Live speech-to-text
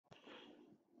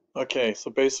Okay, so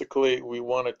basically we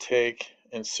want to take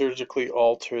and surgically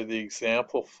alter the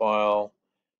example file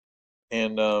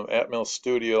in Atmel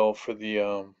Studio for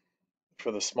the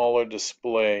smaller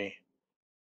display.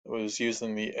 It was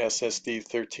using the SSD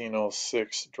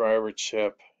 1306 driver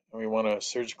chip, and we want to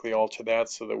surgically alter that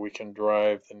so that we can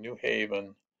drive the New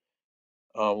Haven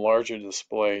larger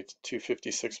display to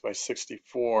 256 by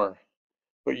 64,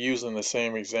 but using the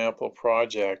same example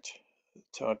project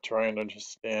to try and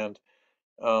understand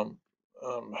um,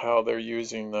 how they're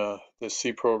using the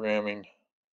C programming,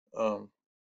 um,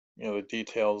 the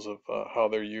details of how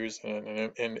they're using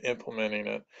it and implementing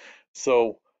it.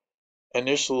 So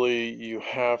initially, you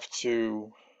have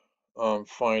to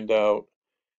find out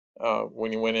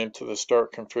when you went into the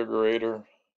Start Configurator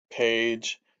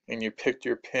page and you picked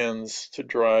your pins to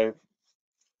drive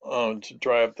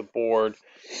the board.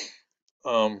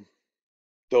 Um,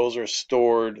 those are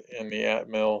stored in the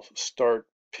Atmel Start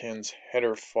Pins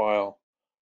header file.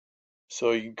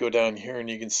 So you can go down here and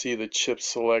you can see the chip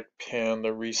select pin,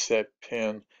 the reset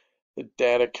pin, the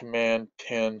data command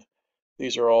pin.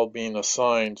 These are all being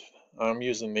assigned. I'm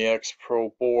using the X Pro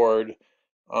board,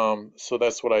 so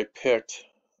that's what I picked,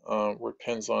 were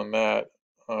pins on that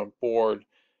board,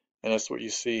 and that's what you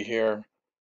see here.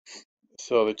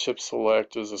 So the chip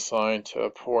select is assigned to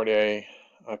port A,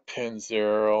 pin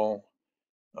 0.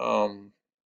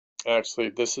 Actually,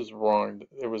 this is wrong.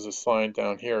 It was assigned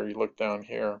down here. You look down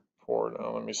here, port,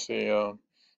 let me see,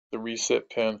 the reset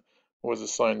pin was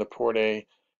assigned to port A,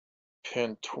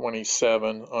 pin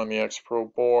 27 on the X Pro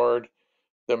board.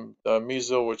 The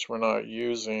meso, which we're not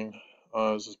using,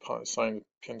 is assigned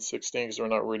to pin 16 because we're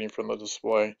not reading from the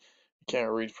display. You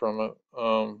can't read from it.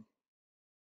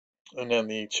 And then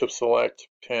the chip select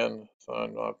pin is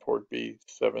on port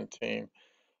B17,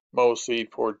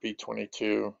 MOSI port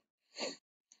B22,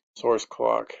 source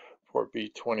clock port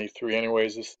B23.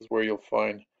 Anyways, this is where you'll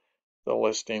find the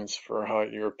listings for how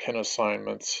your pin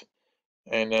assignments.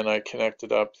 And then I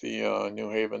connected up the New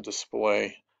Haven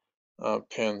display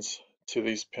pins to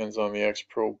these pins on the X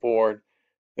Pro board.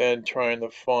 Then trying to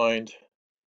find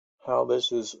how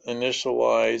this is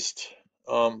initialized,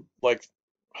 like,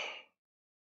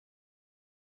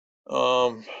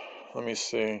 um, let me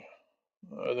see,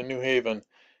 the New Haven.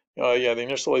 Yeah, the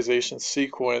initialization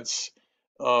sequence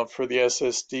for the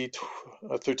SSD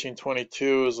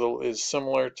 1322 is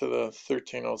similar to the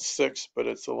 1306, but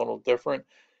it's a little different.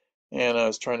 And I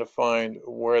was trying to find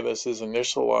where this is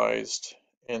initialized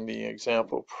in the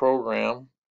example program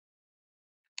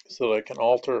so that I can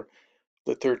alter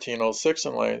the 1306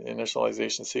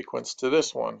 initialization sequence to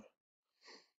this one.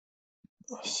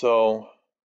 So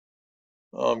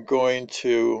I'm going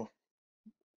to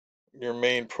your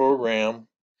main program,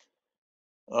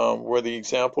 where the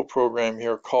example program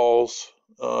here calls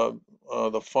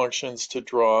the functions to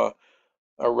draw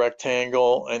a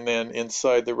rectangle, and then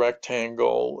inside the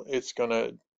rectangle it's going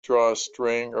to draw a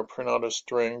string or print out a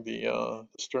string, the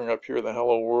string up here, the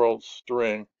hello world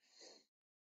string.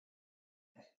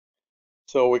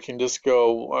 So we can just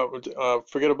go,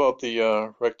 forget about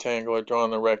the rectangle or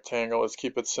drawing the rectangle. Let's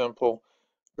keep it simple.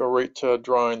 Go right to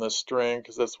drawing the string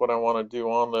because that's what I want to do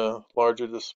on the larger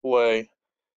display.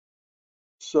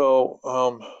 So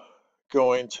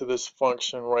going to this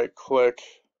function, right click,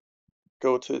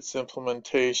 go to its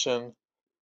implementation.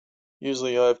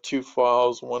 Usually I have two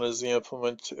files. One is the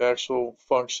actual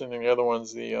function, and the other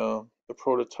one's the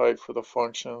prototype for the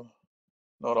function.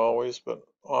 Not always, but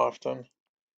often.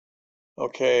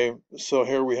 Okay, so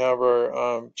here we have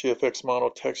our GFX mono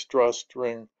text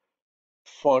drawstring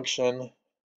function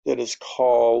that is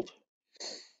called,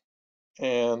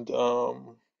 and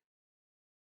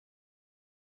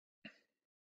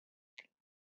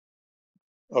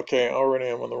okay, already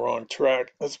I'm on the wrong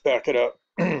track. Let's back it up.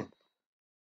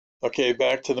 Okay,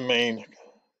 back to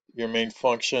your main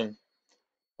function.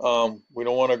 We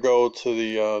don't want to go to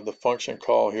the function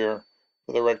call here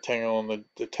for the rectangle and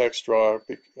the text draw,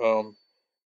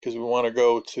 because we want to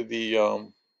go to the uh,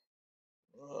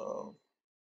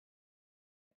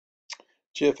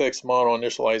 GFX model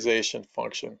initialization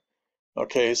function.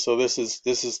 Okay, so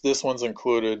this one's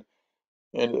included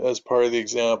and as part of the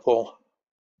example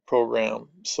program.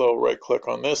 So right click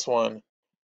on this one,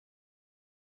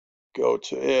 go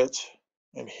to it,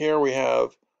 and here we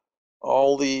have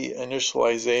all the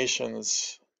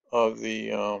initializations of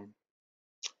the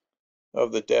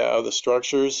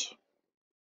structures.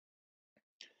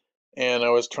 And I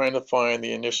was trying to find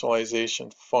the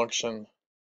initialization function,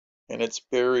 and it's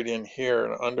buried in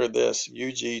here under this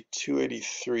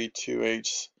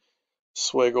UG2832H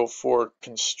Swaggle for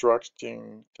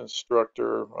constructor.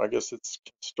 I guess it's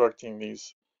constructing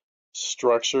these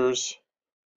structures.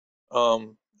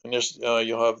 And this,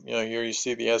 you'll have, here you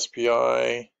see the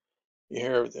SPI.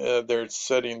 Here they're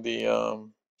setting the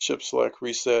chip select,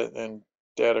 reset, and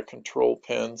data control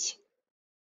pins.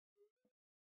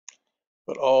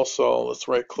 But also, let's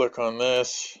right click on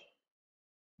this.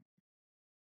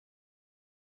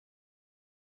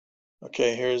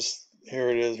 Okay, here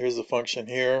it is. Here's the function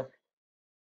here.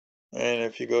 And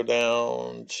if you go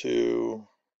down to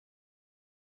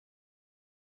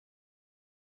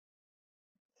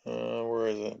where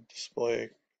is it? Display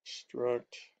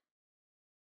construct.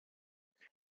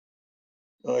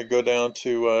 I go down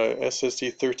to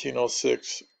SSD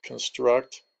 1306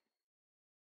 construct.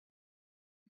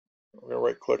 We're going to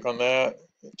right click on that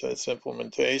to its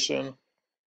implementation.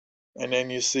 And then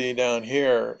you see down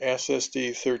here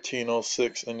SSD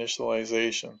 1306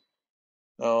 initialization.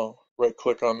 Now right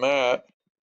click on that.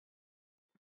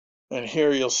 And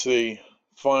here you'll see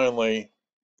finally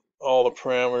all the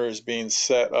parameters being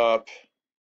set up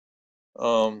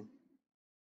for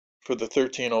the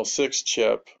 1306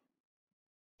 chip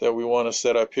that we want to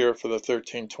set up here for the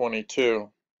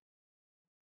 1322.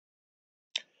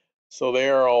 So they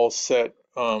are all set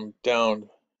down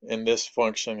in this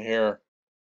function here.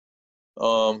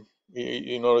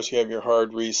 You notice you have your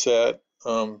hard reset.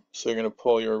 So you're going to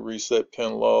pull your reset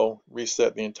pin low,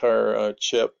 reset the entire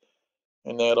chip,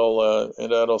 and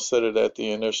that'll set it at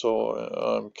the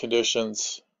initial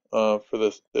conditions for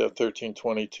the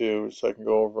 1322. So I can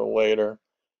go over later.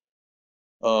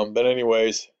 But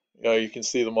anyways, you can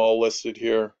see them all listed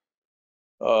here.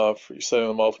 For setting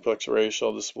the multiplex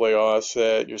ratio, display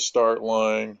offset, your start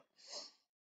line,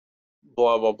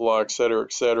 blah blah blah, etc.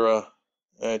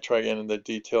 And try getting into the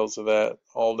details of that,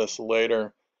 all this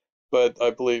later. But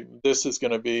I believe this is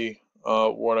going to be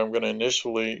what I'm going to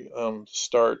initially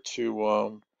start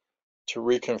to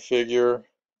reconfigure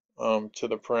to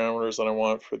the parameters that I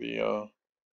want for the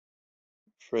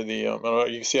you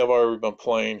can see I've already been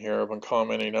playing here. I've been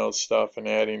commenting out stuff and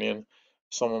adding in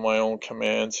some of my own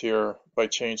commands here by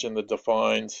changing the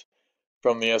defines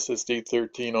from the SSD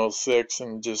 1306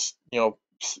 and just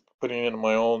putting in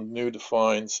my own new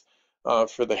defines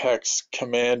for the hex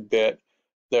command bit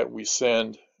that we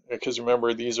send, because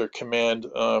remember these are command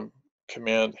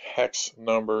hex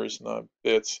numbers, not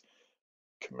bits.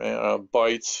 Command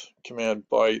bytes,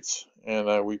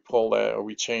 and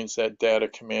we change that data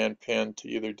command pin to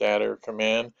either data or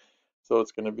command. So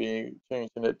it's going to be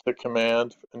changing it to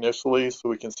command initially, so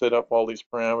we can set up all these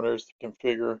parameters to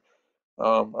configure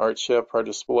our chip, our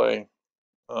display.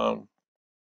 So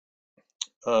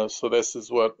this is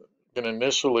what I'm going to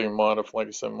initially modify, like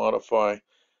I said, modify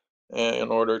in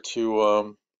order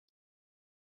to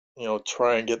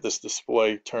try and get this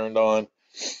display turned on.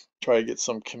 Try to get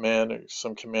some command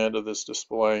of this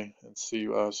display and see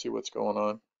what's going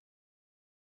on.